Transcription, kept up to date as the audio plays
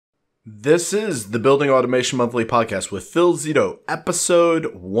This is the Building Automation Monthly Podcast with Phil Zito,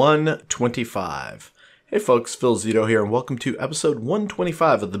 episode 125. Hey folks, Phil Zito here, and welcome to episode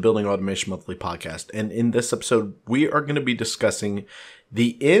 125 of the Building Automation Monthly Podcast. And in this episode, we are going to be discussing the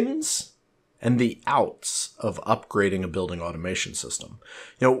ins and the outs of upgrading a building automation system.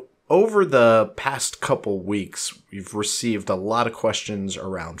 Over the past couple weeks, we've received a lot of questions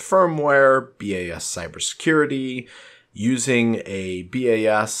around firmware, BAS cybersecurity, using a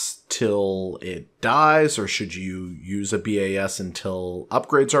BAS till it dies, or should you use a BAS until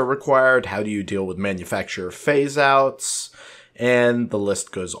upgrades are required? How do you deal with manufacturer phase outs? And the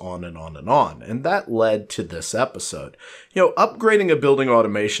list goes on and on and on. And that led to this episode. Upgrading a building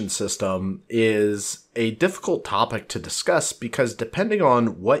automation system is a difficult topic to discuss because depending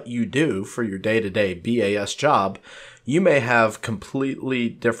on what you do for your day-to-day BAS job, you may have completely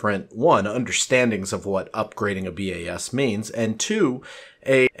different, one, understandings of what upgrading a BAS means, and two,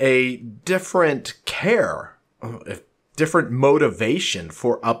 a different care, different motivation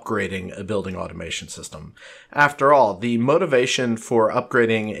for upgrading a building automation system. After all, the motivation for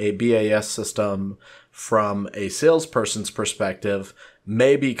upgrading a BAS system from a salesperson's perspective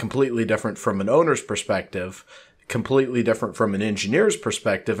may be completely different from an owner's perspective, completely different from an engineer's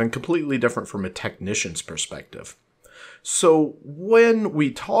perspective, and completely different from a technician's perspective. So when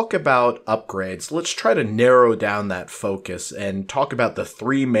we talk about upgrades, let's try to narrow down that focus and talk about the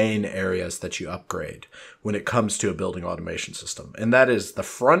three main areas that you upgrade when it comes to a building automation system. And that is the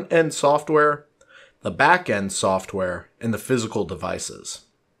front-end software, the back-end software, and the physical devices.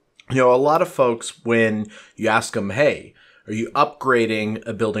 A lot of folks, when you ask them, hey, are you upgrading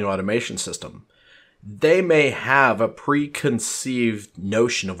a building automation system? They may have a preconceived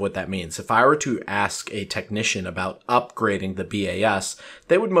notion of what that means. If I were to ask a technician about upgrading the BAS,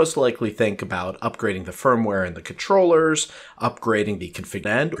 they would most likely think about upgrading the firmware and the controllers, upgrading the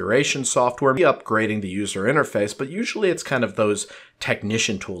configuration software, upgrading the user interface, but usually it's kind of those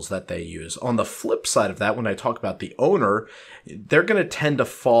technician tools that they use. On the flip side of that, when I talk about the owner, they're going to tend to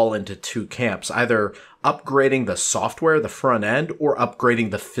fall into two camps, either upgrading the software, the front end, or upgrading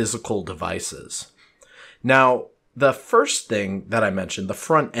the physical devices. Now, the first thing that I mentioned, the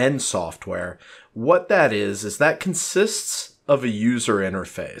front-end software, what that is that consists of a user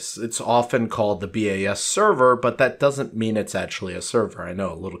interface. It's often called the BAS server, but that doesn't mean it's actually a server. I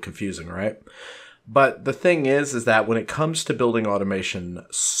know, a little confusing, right? But the thing is that when it comes to building automation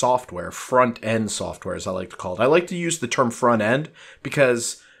software, front-end software, as I like to call it, I like to use the term front-end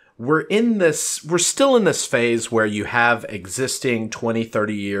because we're still in this phase where you have existing 20,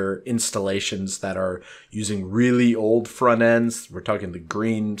 30-year installations that are using really old front ends. We're talking the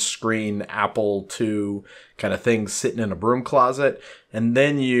green screen Apple II kind of things sitting in a broom closet. And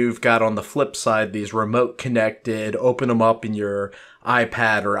then you've got on the flip side these remote connected, open them up in your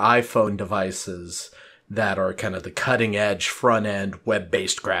iPad or iPhone devices that are kind of the cutting edge front end,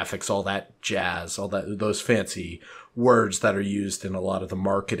 web-based graphics, all that jazz, those fancy words that are used in a lot of the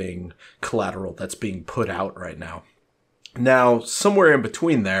marketing collateral that's being put out right now. Now, somewhere in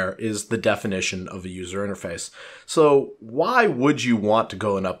between there is the definition of a user interface. So why would you want to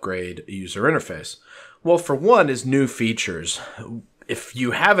go and upgrade a user interface? Well, for one is new features. If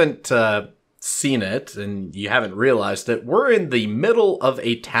you haven't seen it and you haven't realized it, we're in the middle of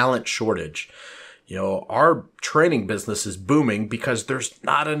a talent shortage. Our training business is booming because there's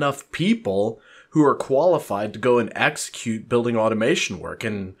not enough people who are qualified to go and execute building automation work.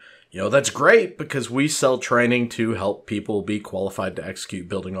 And, that's great because we sell training to help people be qualified to execute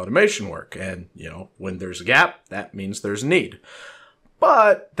building automation work. And, when there's a gap, that means there's a need.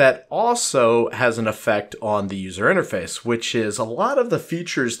 But that also has an effect on the user interface, which is a lot of the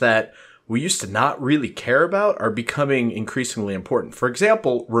features that we used to not really care about are becoming increasingly important. For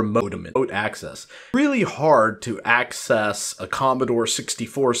example, remote access. Really hard to access a Commodore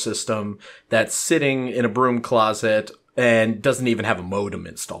 64 system that's sitting in a broom closet and doesn't even have a modem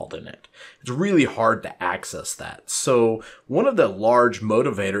installed in it. It's really hard to access that. So one of the large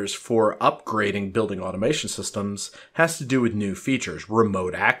motivators for upgrading building automation systems has to do with new features,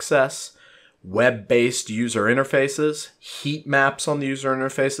 remote access, web-based user interfaces, heat maps on the user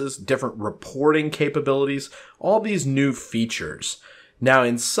interfaces, different reporting capabilities, all these new features. Now,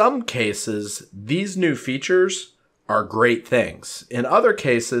 in some cases, these new features are great things. In other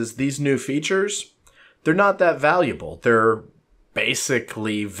cases, these new features, they're not that valuable. They're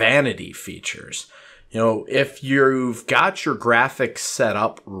basically vanity features. If you've got your graphics set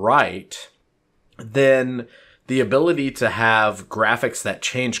up right, then the ability to have graphics that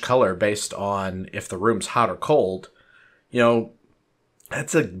change color based on if the room's hot or cold,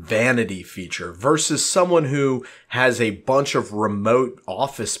 That's a vanity feature versus someone who has a bunch of remote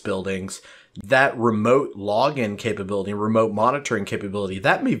office buildings. That remote login capability, remote monitoring capability,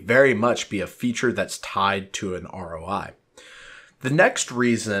 that may very much be a feature that's tied to an ROI. The next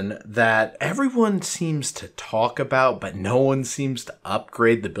reason that everyone seems to talk about, but no one seems to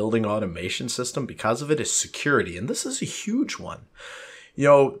upgrade the building automation system because of it, is security. And this is a huge one.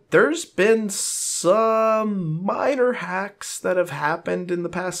 There's been some minor hacks that have happened in the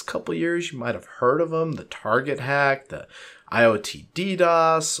past couple years. You might have heard of them. The Target hack, the IoT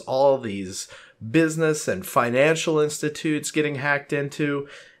DDoS, all these business and financial institutes getting hacked into.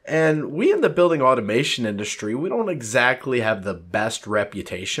 And we in the building automation industry, we don't exactly have the best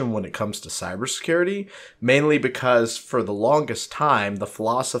reputation when it comes to cybersecurity, mainly because for the longest time, the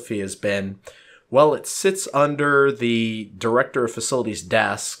philosophy has been, well, it sits under the director of facilities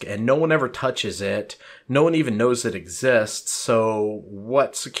desk and no one ever touches it. No one even knows it exists. So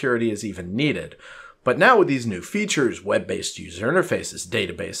what security is even needed? But now with these new features, web-based user interfaces,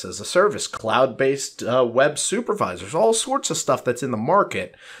 database as a service, cloud-based web supervisors, all sorts of stuff that's in the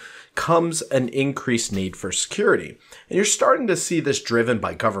market, comes an increased need for security. And you're starting to see this driven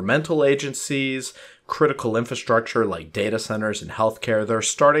by governmental agencies, critical infrastructure like data centers and healthcare. They're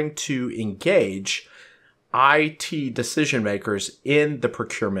starting to engage IT decision makers in the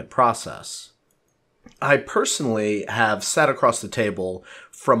procurement process. I personally have sat across the table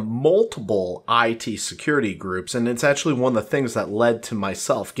from multiple IT security groups, and it's actually one of the things that led to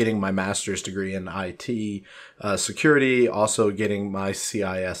myself getting my master's degree in IT security, also getting my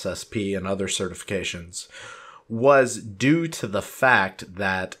CISSP and other certifications, was due to the fact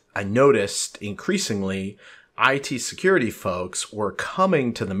that I noticed increasingly IT security folks were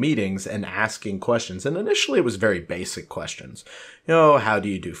coming to the meetings and asking questions. And initially it was very basic questions. How do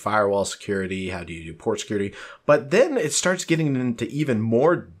you do firewall security? How do you do port security? But then it starts getting into even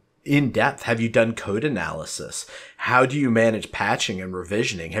more in depth. Have you done code analysis? How do you manage patching and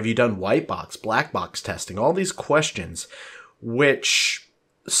revisioning? Have you done white box, black box testing? All these questions, which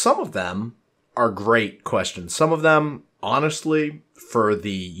some of them are great questions. Some of them, honestly, for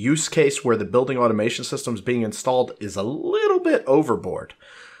the use case where the building automation system is being installed, is a little bit overboard.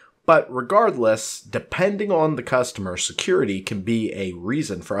 But regardless, depending on the customer, security can be a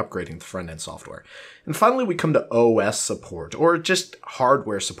reason for upgrading the front-end software. And finally, we come to OS support, or just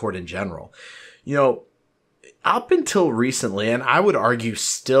hardware support in general. Up until recently, and I would argue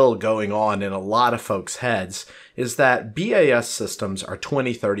still going on in a lot of folks' heads, is that BAS systems are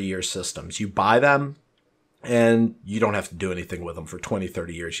 20, 30-year systems. You buy them, and you don't have to do anything with them for 20,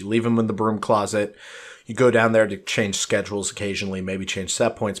 30 years. You leave them in the broom closet. You go down there to change schedules occasionally, maybe change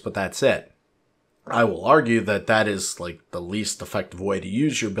set points, but that's it. I will argue that that is like the least effective way to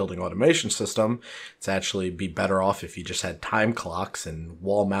use your building automation system. It's actually be better off if you just had time clocks and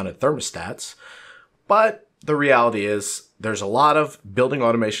wall-mounted thermostats. But the reality is there's a lot of building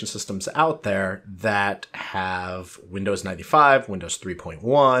automation systems out there that have Windows 95, Windows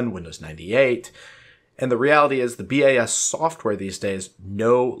 3.1, Windows 98, and the reality is the BAS software these days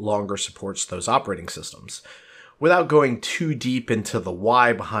no longer supports those operating systems. Without going too deep into the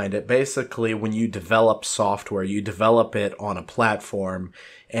why behind it, basically when you develop software, you develop it on a platform,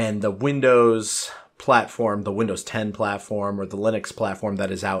 and the Windows platform, the Windows 10 platform, or the Linux platform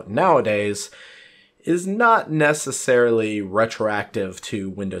that is out nowadays is not necessarily retroactive to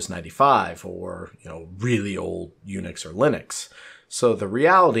Windows 95 or, really old Unix or Linux. So the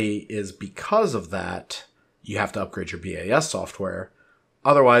reality is because of that, you have to upgrade your BAS software.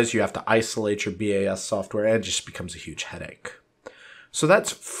 Otherwise, you have to isolate your BAS software and it just becomes a huge headache. So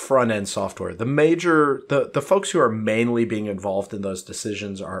that's front-end software. The folks who are mainly being involved in those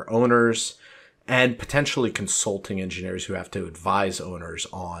decisions are owners and potentially consulting engineers who have to advise owners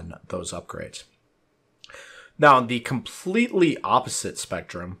on those upgrades. Now, on the completely opposite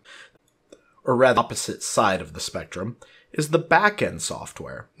spectrum, or rather opposite side of the spectrum, is the back-end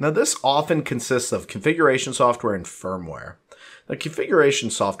software. Now, this often consists of configuration software and firmware. The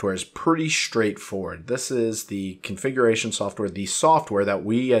configuration software is pretty straightforward. This is the configuration software, the software that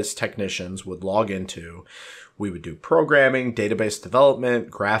we as technicians would log into. We would do programming, database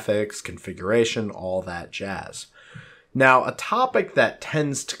development, graphics, configuration, all that jazz. Now, a topic that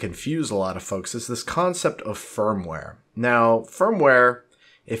tends to confuse a lot of folks is this concept of firmware. Now, firmware,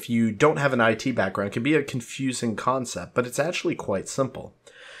 if you don't have an IT background, can be a confusing concept, but it's actually quite simple.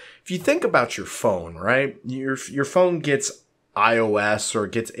 If you think about your phone, right? Your phone gets iOS or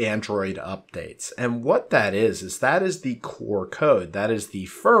gets Android updates. And what that is that is the core code. That is the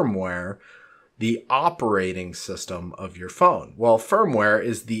firmware the operating system of your phone. Well, firmware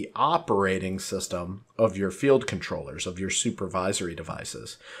is the operating system of your field controllers, of your supervisory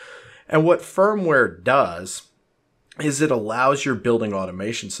devices. And what firmware does is it allows your building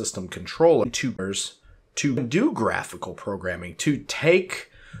automation system controller to do graphical programming, to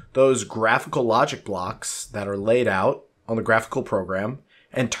take those graphical logic blocks that are laid out on the graphical program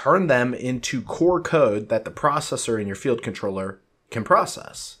and turn them into core code that the processor in your field controller can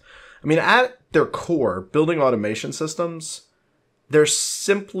process. I mean, at their core, building automation systems, they're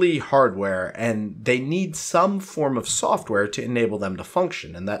simply hardware, and they need some form of software to enable them to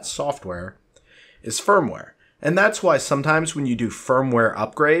function, and that software is firmware. And that's why sometimes when you do firmware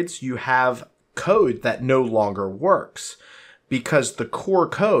upgrades, you have code that no longer works, because the core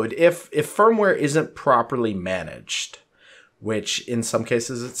code, if firmware isn't properly managed, which in some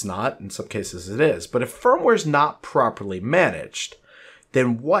cases it's not, in some cases it is, but if firmware is not properly managed,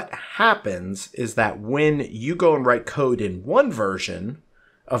 then what happens is that when you go and write code in one version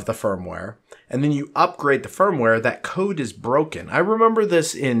of the firmware, and then you upgrade the firmware, that code is broken. I remember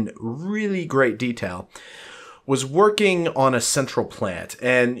this in really great detail. Was working on a central plant,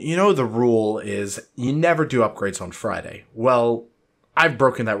 and you know the rule is you never do upgrades on Friday. Well, I've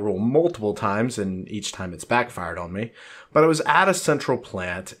broken that rule multiple times, and each time it's backfired on me. But I was at a central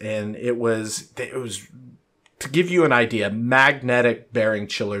plant, and it was to give you an idea, magnetic bearing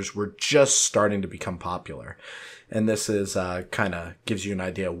chillers were just starting to become popular. And this is kind of gives you an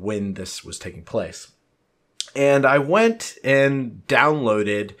idea when this was taking place. And I went and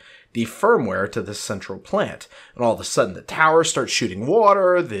downloaded the firmware to the central plant. And all of a sudden, the tower starts shooting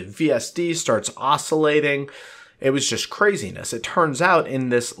water, the VSD starts oscillating. It was just craziness. It turns out in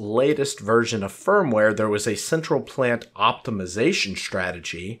this latest version of firmware, there was a central plant optimization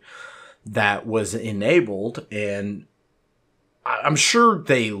strategy that was enabled, and I'm sure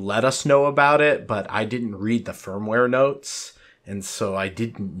they let us know about it, but I didn't read the firmware notes, and so I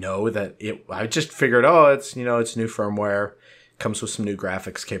didn't know that I just figured, oh, it's new firmware, comes with some new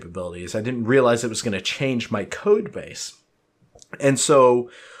graphics capabilities. I didn't realize it was going to change my code base. And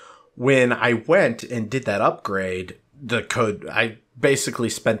so when I went and did that upgrade, I basically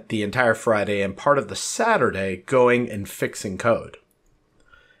spent the entire Friday and part of the Saturday going and fixing code.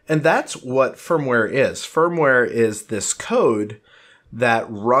 And that's what firmware is. Firmware is this code that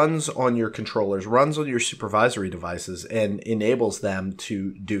runs on your controllers, runs on your supervisory devices, and enables them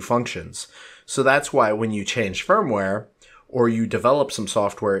to do functions. So that's why when you change firmware or you develop some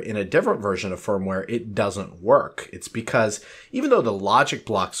software in a different version of firmware, it doesn't work. It's because even though the logic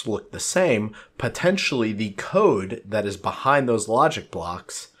blocks look the same, potentially the code that is behind those logic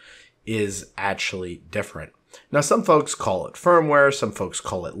blocks is actually different. Now, some folks call it firmware, some folks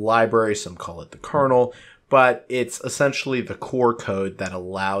call it library, some call it the kernel, but it's essentially the core code that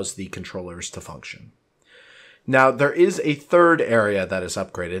allows the controllers to function. Now, there is a third area that is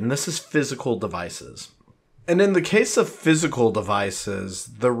upgraded, and this is physical devices. And in the case of physical devices,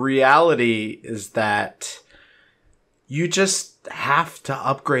 the reality is that you just have to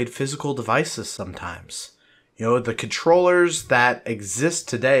upgrade physical devices sometimes. The controllers that exist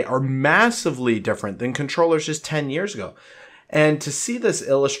today are massively different than controllers just 10 years ago. And to see this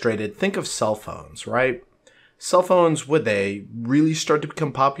illustrated, think of cell phones, right? Cell phones, would they really start to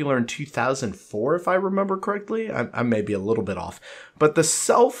become popular in 2004, if I remember correctly? I may be a little bit off. But the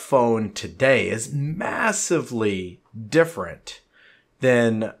cell phone today is massively different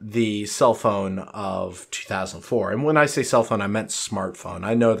than the cell phone of 2004. And when I say cell phone, I meant smartphone.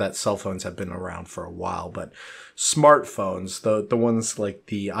 I know that cell phones have been around for a while, but smartphones, the ones like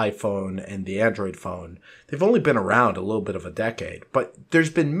the iPhone and the Android phone, they've only been around a little bit of a decade. But there's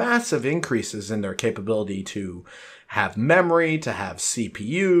been massive increases in their capability to have memory, to have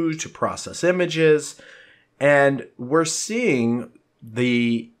CPU, to process images. And we're seeing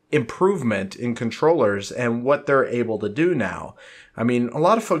the improvement in controllers and what they're able to do now. I mean, a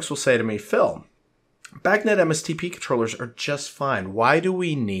lot of folks will say to me, Phil, BACnet MSTP controllers are just fine. Why do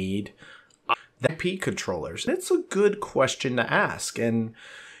we need IP controllers? And it's a good question to ask. And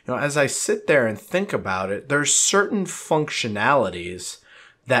as I sit there and think about it, there's certain functionalities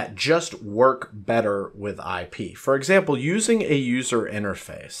that just work better with IP. For example, using a user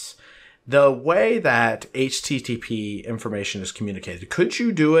interface. The way that HTTP information is communicated, could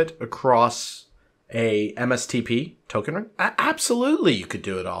you do it across a MSTP token ring? Absolutely, you could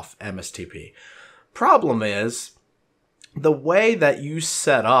do it off MSTP. Problem is, the way that you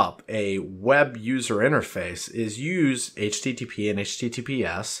set up a web user interface is use HTTP and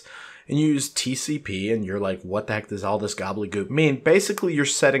HTTPS and use TCP, and you're like, what the heck does all this gobbledygook mean? Basically, you're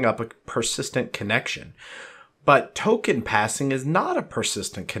setting up a persistent connection. But token passing is not a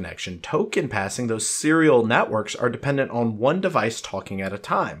persistent connection. Token passing, those serial networks, are dependent on one device talking at a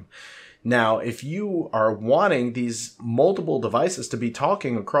time. Now, if you are wanting these multiple devices to be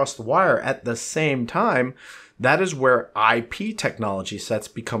talking across the wire at the same time, that is where IP technology sets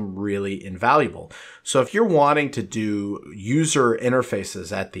become really invaluable. So if you're wanting to do user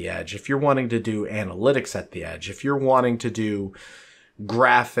interfaces at the edge, if you're wanting to do analytics at the edge, if you're wanting to do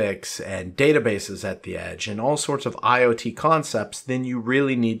graphics and databases at the edge and all sorts of IoT concepts, then you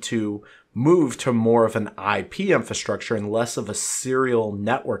really need to move to more of an IP infrastructure and less of a serial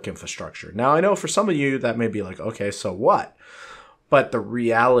network infrastructure. Now, I know for some of you that may be like, okay, so what? But the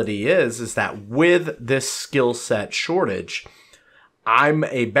reality is that with this skill set shortage, I'm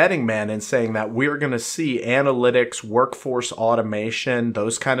a betting man in saying that we're going to see analytics, workforce automation,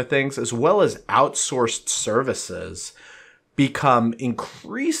 those kind of things, as well as outsourced services become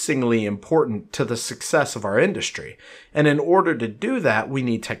increasingly important to the success of our industry. And in order to do that, we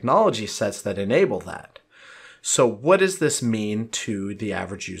need technology sets that enable that. So what does this mean to the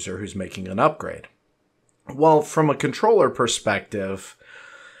average user who's making an upgrade? Well, from a controller perspective,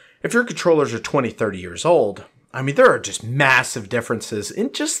 if your controllers are 20, 30 years old, I mean, there are just massive differences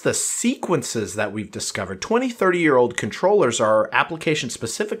in just the sequences that we've discovered. 20, 30-year-old controllers are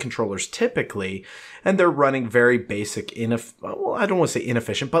application-specific controllers typically, and they're running very basic, well, I don't want to say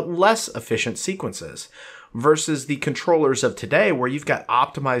inefficient, but less efficient sequences. Versus the controllers of today, where you've got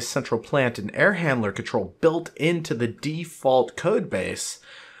optimized central plant and air handler control built into the default code base,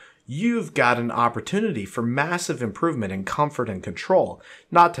 you've got an opportunity for massive improvement in comfort and control,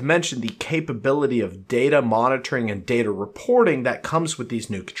 not to mention the capability of data monitoring and data reporting that comes with these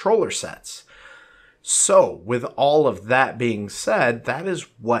new controller sets. So, with all of that being said, that is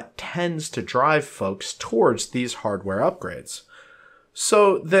what tends to drive folks towards these hardware upgrades.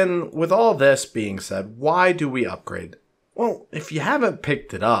 So then, with all this being said, why do we upgrade? Well, if you haven't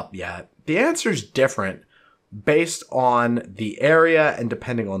picked it up yet, the answer is different based on the area and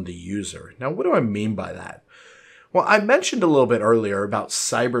depending on the user. Now, what do I mean by that? Well, I mentioned a little bit earlier about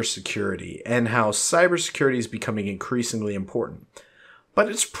cybersecurity and how cybersecurity is becoming increasingly important. But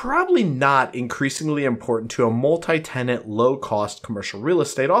it's probably not increasingly important to a multi-tenant, low-cost commercial real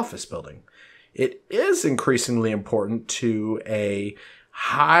estate office building. It is increasingly important to a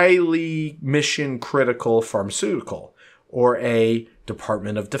highly mission-critical pharmaceutical or a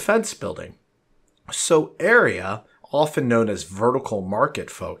Department of Defense building. So area, often known as vertical market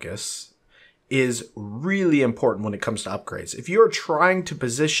focus, is really important when it comes to upgrades. If you're trying to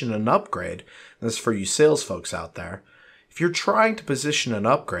position an upgrade, and this is for you sales folks out there, if you're trying to position an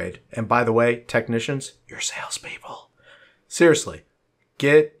upgrade, and by the way, technicians, you're salespeople. Seriously,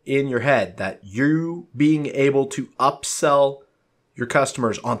 get in your head that you being able to upsell your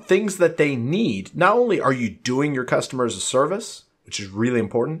customers on things that they need, not only are you doing your customers a service, which is really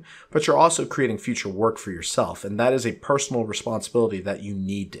important, but you're also creating future work for yourself. And that is a personal responsibility that you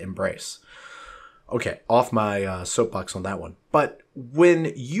need to embrace. Okay, off my soapbox on that one. But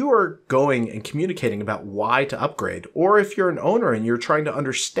when you are going and communicating about why to upgrade, or if you're an owner and you're trying to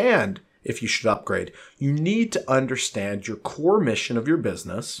understand if you should upgrade, you need to understand your core mission of your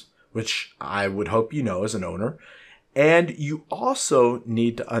business, which I would hope you know as an owner. And you also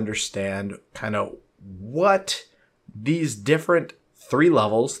need to understand kind of what these different three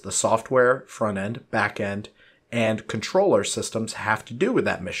levels, the software, front end, back end, and controller systems have to do with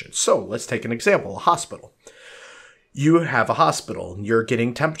that mission. So let's take an example, a hospital. You have a hospital, you're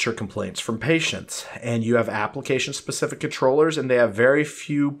getting temperature complaints from patients, and you have application-specific controllers, and they have very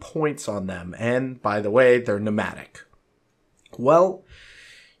few points on them. And by the way, they're pneumatic. Well,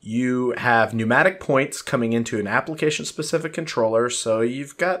 you have pneumatic points coming into an application-specific controller, so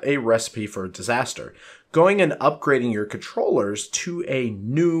you've got a recipe for disaster. Going and upgrading your controllers to a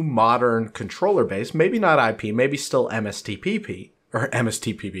new modern controller base, maybe not IP, maybe still MSTPP, or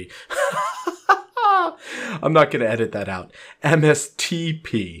MSTPP. I'm not going to edit that out.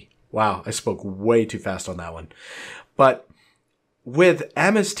 MSTP. Wow, I spoke way too fast on that one. But with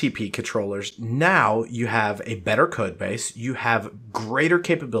MSTP controllers, now you have a better code base, you have greater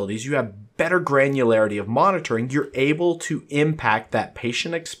capabilities, you have better granularity of monitoring, you're able to impact that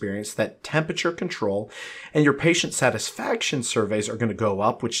patient experience, that temperature control, and your patient satisfaction surveys are going to go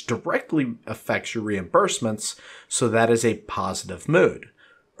up, which directly affects your reimbursements. So that is a positive mood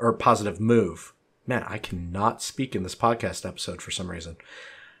or positive move. Man, I cannot speak in this podcast episode for some reason.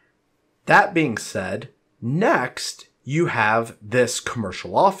 That being said, next, you have this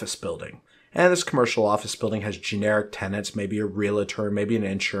commercial office building. And this commercial office building has generic tenants, maybe a realtor, maybe an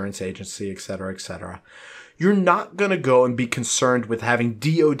insurance agency, etc., etc. you're not going to go and be concerned with having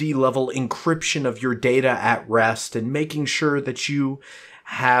DoD level encryption of your data at rest and making sure that you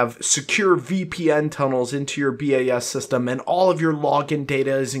have secure VPN tunnels into your BAS system and all of your login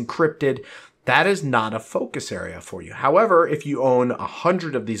data is encrypted. That is not a focus area for you. However, if you own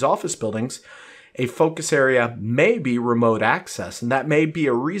 100 of these office buildings, a focus area may be remote access, and that may be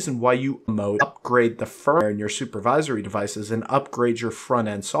a reason why you upgrade the firmware in your supervisory devices and upgrade your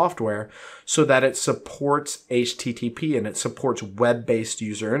front-end software so that it supports HTTP and it supports web-based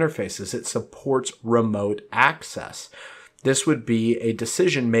user interfaces. It supports remote access. This would be a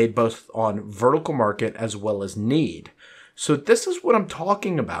decision made both on vertical market as well as need. So this is what I'm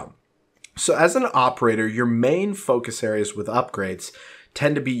talking about. So as an operator, your main focus areas with upgrades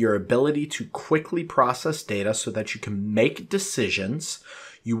tend to be your ability to quickly process data so that you can make decisions.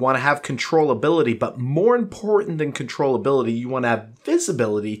 You want to have controllability, but more important than controllability, you want to have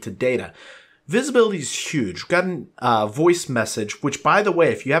visibility to data. Visibility is huge. We've got a voice message, which, by the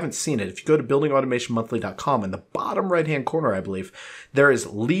way, if you haven't seen it, if you go to buildingautomationmonthly.com, in the bottom right-hand corner, I believe, there is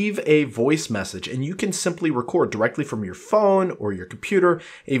leave a voice message, and you can simply record directly from your phone or your computer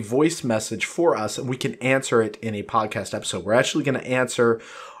a voice message for us, and we can answer it in a podcast episode. We're actually going to answer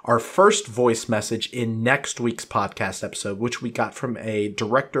our first voice message in next week's podcast episode, which we got from a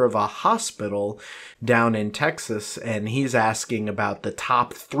director of a hospital down in Texas, and he's asking about the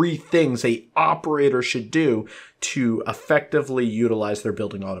top 3 things a operator should do to effectively utilize their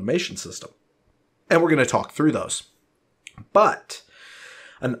building automation system. And we're going to talk through those. But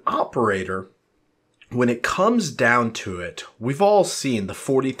an operator, when it comes down to it, we've all seen the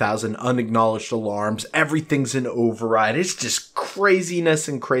 40,000 unacknowledged alarms. Everything's in override. It's just craziness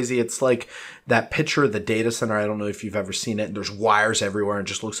and crazy. It's like that picture of the data center. I don't know if you've ever seen it. There's wires everywhere and it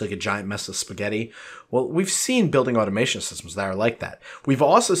just looks like a giant mess of spaghetti. Well, we've seen building automation systems that are like that. We've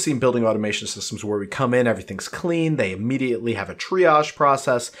also seen building automation systems where we come in, everything's clean. They immediately have a triage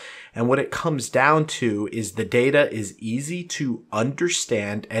process. And what it comes down to is the data is easy to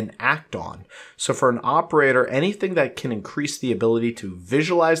understand and act on. So for an operator, anything that can increase the ability to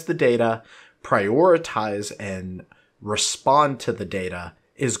visualize the data, prioritize, and respond to the data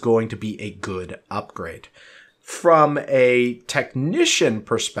is going to be a good upgrade. From a technician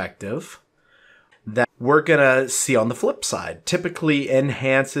perspective, that we're going to see on the flip side. Typically,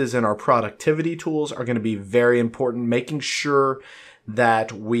 enhances in our productivity tools are going to be very important, making sure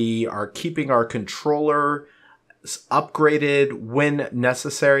that we are keeping our controller upgraded when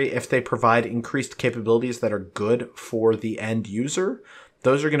necessary. If they provide increased capabilities that are good for the end user,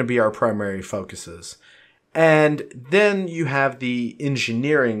 those are going to be our primary focuses. And then you have the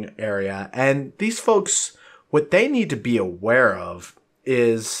engineering area. And these folks, what they need to be aware of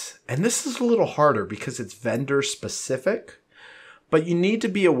is, and this is a little harder because it's vendor specific, but you need to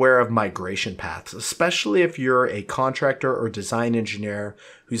be aware of migration paths, especially if you're a contractor or design engineer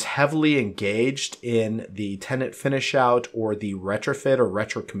who's heavily engaged in the tenant finish out or the retrofit or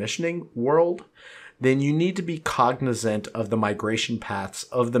retro commissioning world. Then you need to be cognizant of the migration paths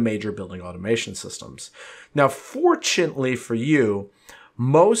of the major building automation systems. Now, fortunately for you,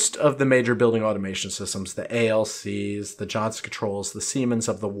 most of the major building automation systems, the ALCs, the Johnson Controls, the Siemens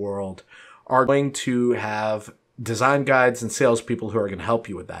of the world, are going to have design guides and salespeople who are going to help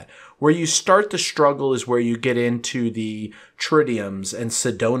you with that. Where you start to struggle is where you get into the Tritiums and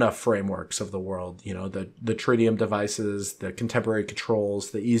Sedona frameworks of the world. You know, the Tritium devices, the contemporary controls,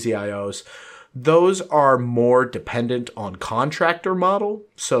 the EasyIOs. Those are more dependent on contractor model.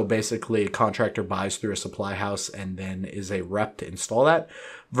 So basically a contractor buys through a supply house and then is a rep to install that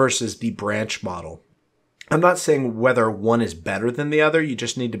versus the branch model. I'm not saying whether one is better than the other. You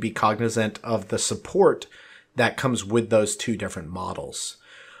just need to be cognizant of the support that comes with those two different models.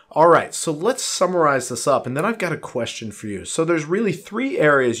 All right, so let's summarize this up, and then I've got a question for you. So there's really 3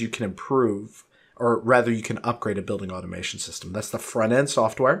 areas you can improve, or rather you can upgrade a building automation system. That's the front-end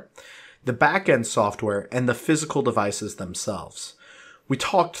software, the back-end software, and the physical devices themselves. We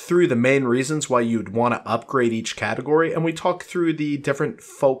talked through the main reasons why you'd want to upgrade each category, and we talked through the different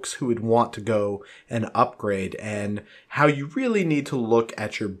folks who would want to go and upgrade and how you really need to look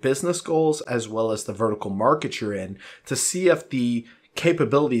at your business goals as well as the vertical market you're in to see if the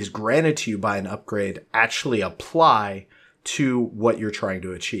capabilities granted to you by an upgrade actually apply to what you're trying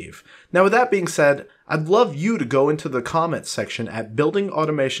to achieve. Now, with that being said, I'd love you to go into the comments section at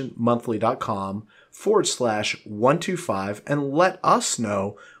buildingautomationmonthly.com/125 and let us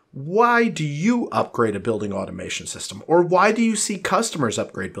know why do you upgrade a building automation system? Or why do you see customers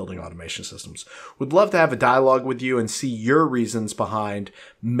upgrade building automation systems? Would love to have a dialogue with you and see your reasons behind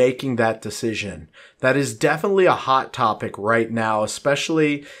making that decision. That is definitely a hot topic right now,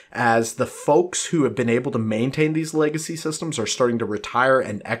 especially as the folks who have been able to maintain these legacy systems are starting to retire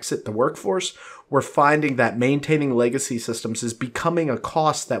and exit the workforce. We're finding that maintaining legacy systems is becoming a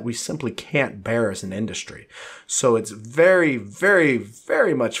cost that we simply can't bear as an industry. So it's very, very,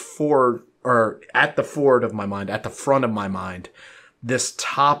 very much at the front of my mind, this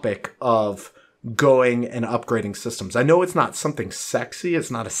topic of going and upgrading systems. I know it's not something sexy.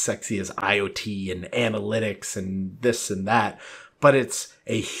 It's not as sexy as IoT and analytics and this and that, but it's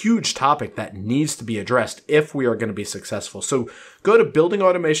a huge topic that needs to be addressed if we are going to be successful. So go to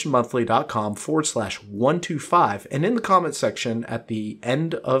buildingautomationmonthly.com/125, and in the comment section at the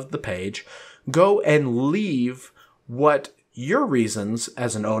end of the page, go and leave what your reasons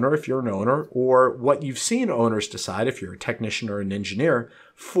as an owner, if you're an owner, or what you've seen owners decide, if you're a technician or an engineer,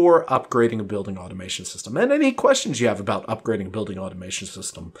 for upgrading a building automation system. And any questions you have about upgrading a building automation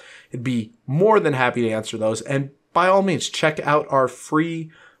system, I'd be more than happy to answer those. And by all means, check out our free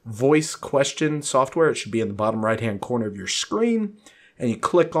voice question software. It should be in the bottom right-hand corner of your screen, and you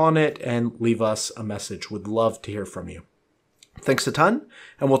click on it and leave us a message. Would love to hear from you. Thanks a ton,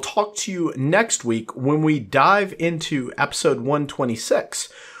 and we'll talk to you next week when we dive into episode 126,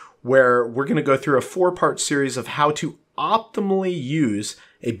 where we're going to go through a 4-part series of how to optimally use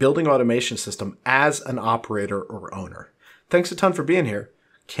a building automation system as an operator or owner. Thanks a ton for being here.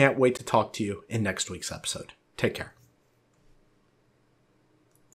 Can't wait to talk to you in next week's episode. Take care.